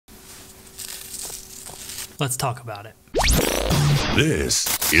Let's talk about it.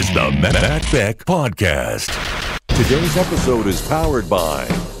 This is the Matt Beck Podcast. Today's episode is powered by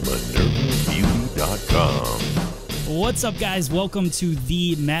MinervaBeauty.com. What's up, guys? Welcome to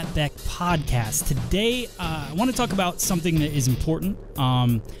the Matt Beck Podcast. Today, I want to talk about something that is important.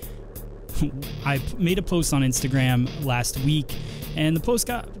 I made a post on Instagram last week, and the post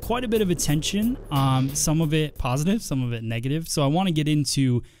got quite a bit of attention, some of it positive, some of it negative. So I want to get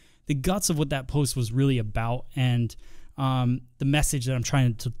into the guts of what that post was really about and the message that I'm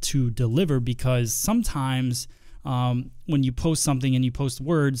trying to deliver, because sometimes when you post something and you post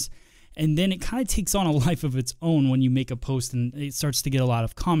words, and then it kind of takes on a life of its own when you make a post and it starts to get a lot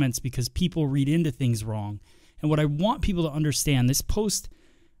of comments because people read into things wrong. And what I want people to understand, this post,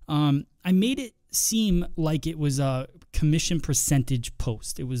 I made it seem like it was a commission percentage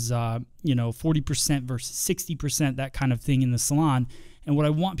post. It was, 40% versus 60%, that kind of thing in the salon. And what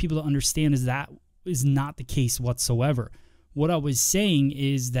I want people to understand is that is not the case whatsoever. What I was saying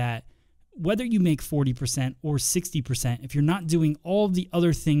is that whether you make 40% or 60%, if you're not doing all the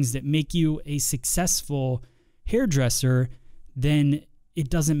other things that make you a successful hairdresser, then it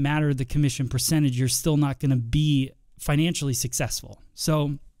doesn't matter the commission percentage. You're still not going to be financially successful.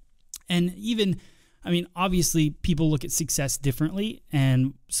 So, and even, obviously people look at success differently.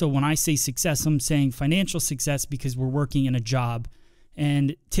 And so when I say success, I'm saying financial success because we're working in a job.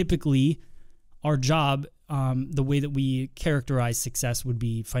 And typically our job, the way that we characterize success would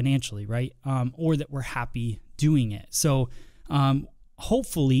be financially, right? Or that we're happy doing it. So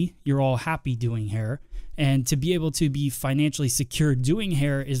hopefully you're all happy doing hair, and to be able to be financially secure doing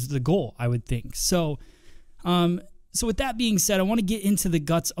hair is the goal, I would think. So with that being said, I want to get into the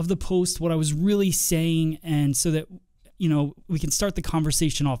guts of the post, what I was really saying, and so that, we can start the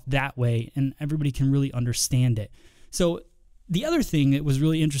conversation off that way and everybody can really understand it. So the other thing that was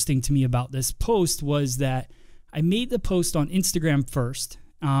really interesting to me about this post was that I made the post on Instagram first,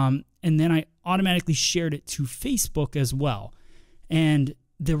 and then I automatically shared it to Facebook as well. And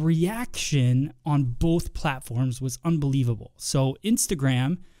the reaction on both platforms was unbelievable. So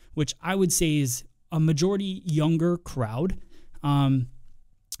Instagram, which I would say is a majority younger crowd,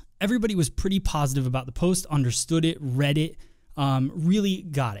 everybody was pretty positive about the post, understood it, read it, really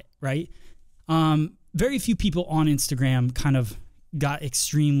got it, right? Very few people on Instagram kind of got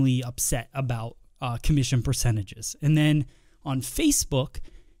extremely upset about commission percentages. And then on Facebook,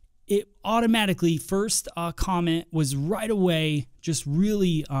 it automatically, first comment was right away, just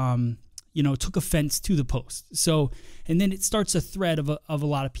really, took offense to the post. So, and then it starts a thread of a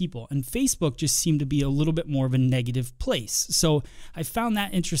lot of people. And Facebook just seemed to be a little bit more of a negative place. So I found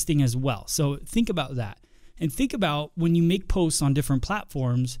that interesting as well. So think about that. And think about when you make posts on different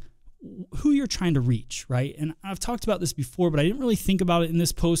platforms, who you're trying to reach, right? And I've talked about this before, but I didn't really think about it in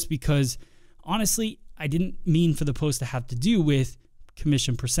this post because honestly, I didn't mean for the post to have to do with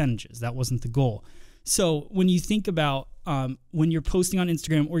commission percentages. That wasn't the goal. So when you think about when you're posting on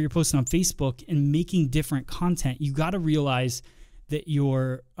Instagram or you're posting on Facebook and making different content, you got to realize that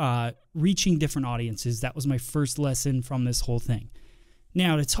you're reaching different audiences. That was my first lesson from this whole thing.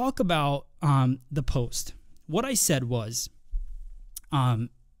 Now to talk about the post, what I said was,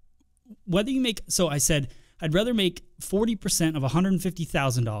 whether you make, so I said, I'd rather make 40% of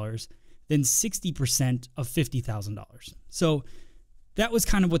 $150,000 than 60% of $50,000. So that was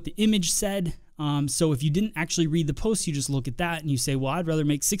kind of what the image said. So if you didn't actually read the post, you just look at that and you say, well, I'd rather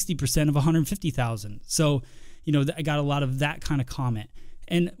make 60% of $150,000. So, I got a lot of that kind of comment.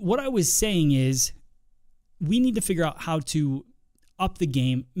 And what I was saying is we need to figure out how to up the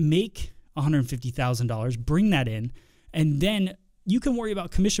game, make $150,000, bring that in, and then you can worry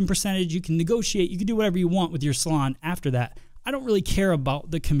about commission percentage. You can negotiate. You can do whatever you want with your salon after that. I don't really care about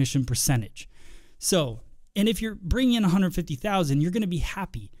the commission percentage. So, and if you're bringing in $150,000, you're going to be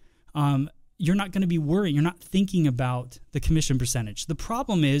happy. You're not going to be worrying. You're not thinking about the commission percentage. The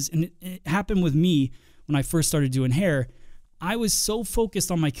problem is, and it happened with me when I first started doing hair, I was so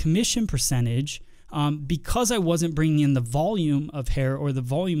focused on my commission percentage because I wasn't bringing in the volume of hair or the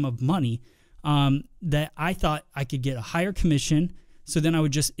volume of money, that I thought I could get a higher commission, so then I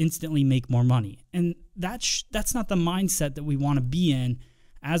would just instantly make more money. And that's not the mindset that we want to be in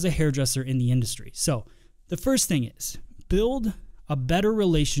as a hairdresser in the industry. So the first thing is build a better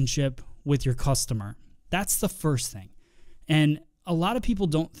relationship with your customer. That's the first thing. And a lot of people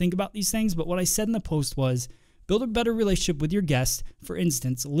don't think about these things, but what I said in the post was build a better relationship with your guests. For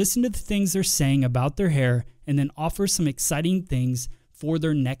instance, listen to the things they're saying about their hair and then offer some exciting things for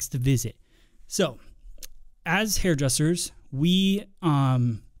their next visit. So as hairdressers, we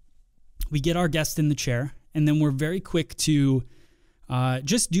get our guest in the chair, and then we're very quick to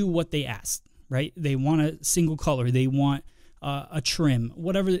just do what they ask, right? They want a single color. They want a trim,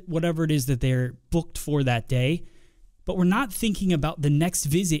 whatever it is that they're booked for that day. But we're not thinking about the next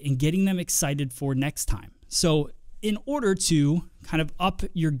visit and getting them excited for next time. So in order to kind of up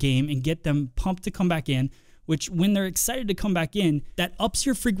your game and get them pumped to come back in, which when they're excited to come back in, that ups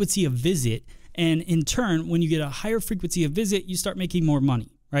your frequency of visit. And in turn, when you get a higher frequency of visit, you start making more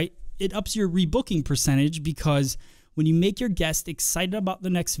money, right? It ups your rebooking percentage because when you make your guest excited about the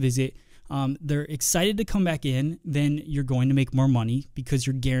next visit, they're excited to come back in, then you're going to make more money because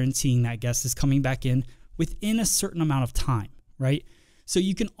you're guaranteeing that guest is coming back in within a certain amount of time, right? So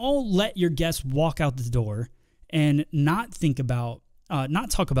you can all let your guests walk out the door and not think about, not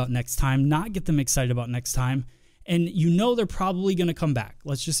talk about next time, not get them excited about next time. And you know they're probably going to come back.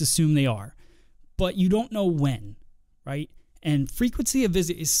 Let's just assume they are. But you don't know when, right? And frequency of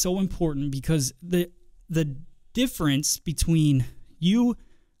visit is so important because the difference between you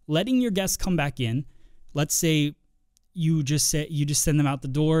letting your guests come back in, let's say you just send them out the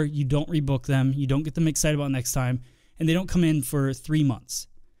door, you don't rebook them, you don't get them excited about next time, and they don't come in for 3 months.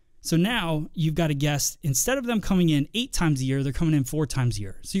 So now you've got a guest, instead of them coming in 8 times a year, they're coming in 4 times a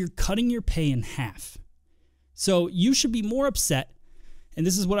year. So you're cutting your pay in half. So you should be more upset, and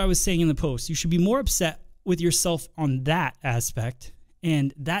this is what I was saying in the post, you should be more upset with yourself on that aspect,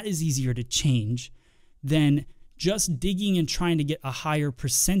 and that is easier to change than just digging and trying to get a higher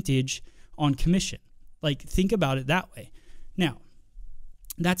percentage on commission. Like, think about it that way. Now,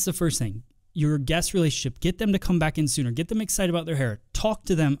 that's the first thing. Your guest relationship, get them to come back in sooner. Get them excited about their hair. Talk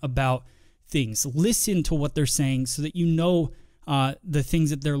to them about things. Listen to what they're saying so that you know the things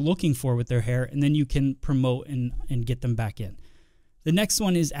that they're looking for with their hair, and then you can promote and get them back in. The next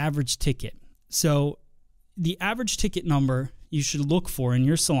one is average ticket. So the average ticket number you should look for in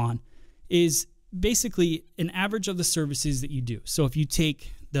your salon is basically an average of the services that you do. So if you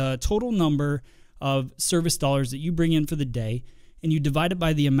take the total number of service dollars that you bring in for the day and you divide it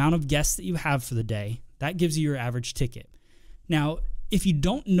by the amount of guests that you have for the day, that gives you your average ticket. Now, if you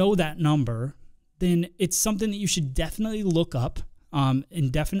don't know that number, then it's something that you should definitely look up,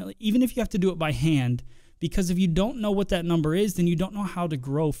 and definitely, even if you have to do it by hand, because if you don't know what that number is, then you don't know how to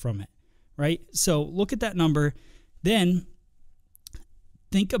grow from it, right? So look at that number, then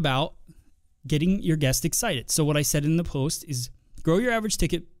think about getting your guest excited. So what I said in the post is grow your average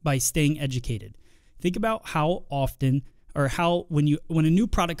ticket by staying educated. Think about how often or how when a new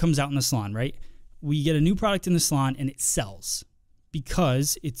product comes out in the salon, right? We get a new product in the salon and it sells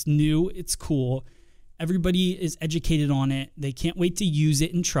because it's new, it's cool. Everybody is educated on it. They can't wait to use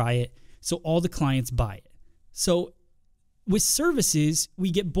it and try it. So all the clients buy it. So with services, we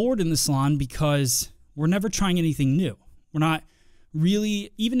get bored in the salon because we're never trying anything new. We're not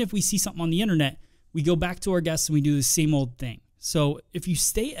really, even if we see something on the internet, we go back to our guests and we do the same old thing. So if you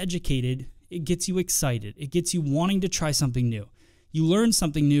stay educated, it gets you excited. It gets you wanting to try something new. You learn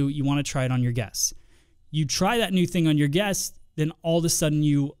something new, you want to try it on your guests. You try that new thing on your guests, then all of a sudden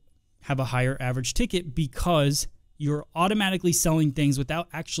you have a higher average ticket because you're automatically selling things without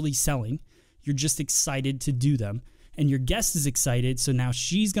actually selling. You're just excited to do them. And your guest is excited, so now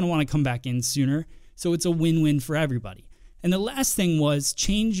she's going to want to come back in sooner. So it's a win-win for everybody. And the last thing was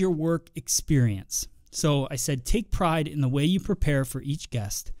change your work experience. So I said take pride in the way you prepare for each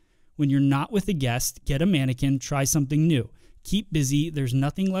guest. When you're not with a guest, get a mannequin, try something new. Keep busy. There's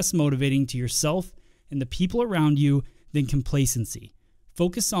nothing less motivating to yourself and the people around you than complacency.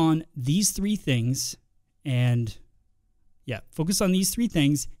 Focus on these 3 things and focus on these 3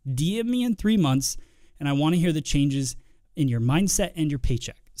 things. DM me in 3 months and I want to hear the changes in your mindset and your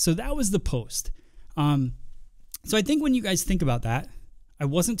paycheck. So that was the post. So I think when you guys think about that, I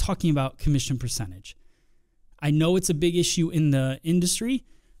wasn't talking about commission percentage. I know it's a big issue in the industry.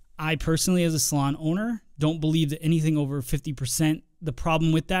 I personally, as a salon owner, don't believe that anything over 50%. The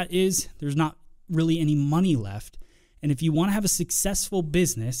problem with that is there's not really any money left. And if you want to have a successful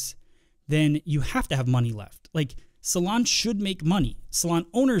business, then you have to have money left. Like, salons should make money. Salon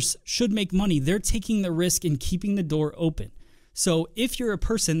owners should make money. They're taking the risk in keeping the door open. So if you're a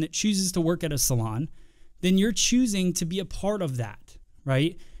person that chooses to work at a salon, then you're choosing to be a part of that,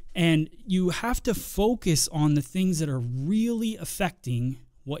 right? And you have to focus on the things that are really affecting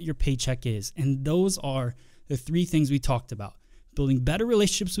what your paycheck is. And those are the 3 things we talked about. Building better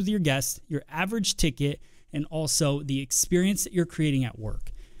relationships with your guests, your average ticket, and also the experience that you're creating at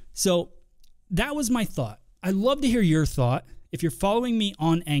work. So that was my thought. I'd love to hear your thought. If you're following me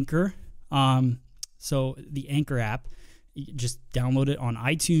on Anchor, so the Anchor app, you just download it on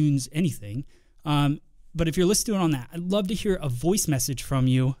iTunes, anything. But if you're listening on that, I'd love to hear a voice message from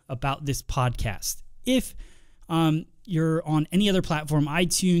you about this podcast. If you're on any other platform,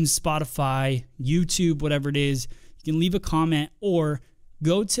 iTunes, Spotify, YouTube, whatever it is, you can leave a comment or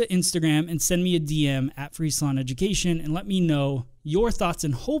go to Instagram and send me a DM at Free Salon Education and let me know your thoughts,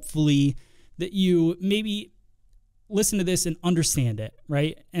 and hopefully that you maybe listen to this and understand it,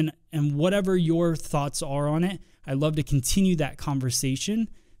 right? And whatever your thoughts are on it, I'd love to continue that conversation,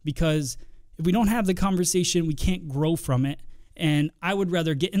 because if we don't have the conversation, we can't grow from it. And I would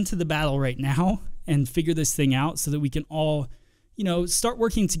rather get into the battle right now and figure this thing out so that we can all, start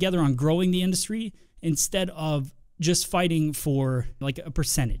working together on growing the industry instead of just fighting for like a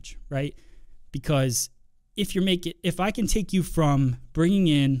percentage, right? Because if I can take you from bringing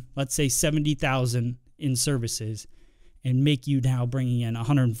in, let's say 70,000 in services and make you now bringing in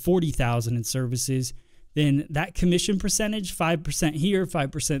 140,000 in services, then that commission percentage, 5% here,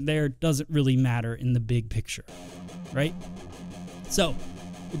 5% there, doesn't really matter in the big picture, right? So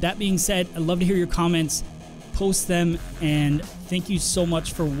with that being said, I'd love to hear your comments, post them, and thank you so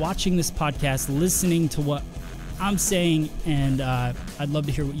much for watching this podcast, listening to what I'm saying, and I'd love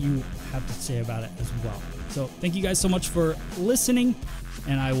to hear what you have to say about it as well. So thank you guys so much for listening,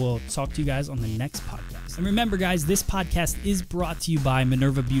 and I will talk to you guys on the next podcast. And remember, guys, this podcast is brought to you by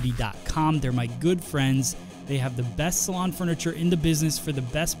MinervaBeauty.com. They're my good friends. They have the best salon furniture in the business for the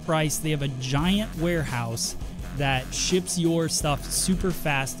best price. They have a giant warehouse that ships your stuff super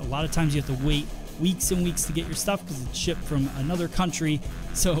fast. A lot of times you have to wait weeks and weeks to get your stuff because it's shipped from another country.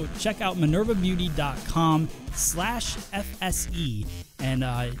 So check out MinervaBeauty.com/FSE, and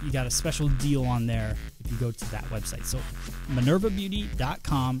you got a special deal on there if you go to that website. So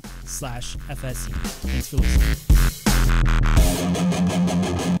MinervaBeauty.com/FSE. Thanks for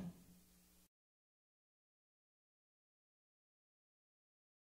listening.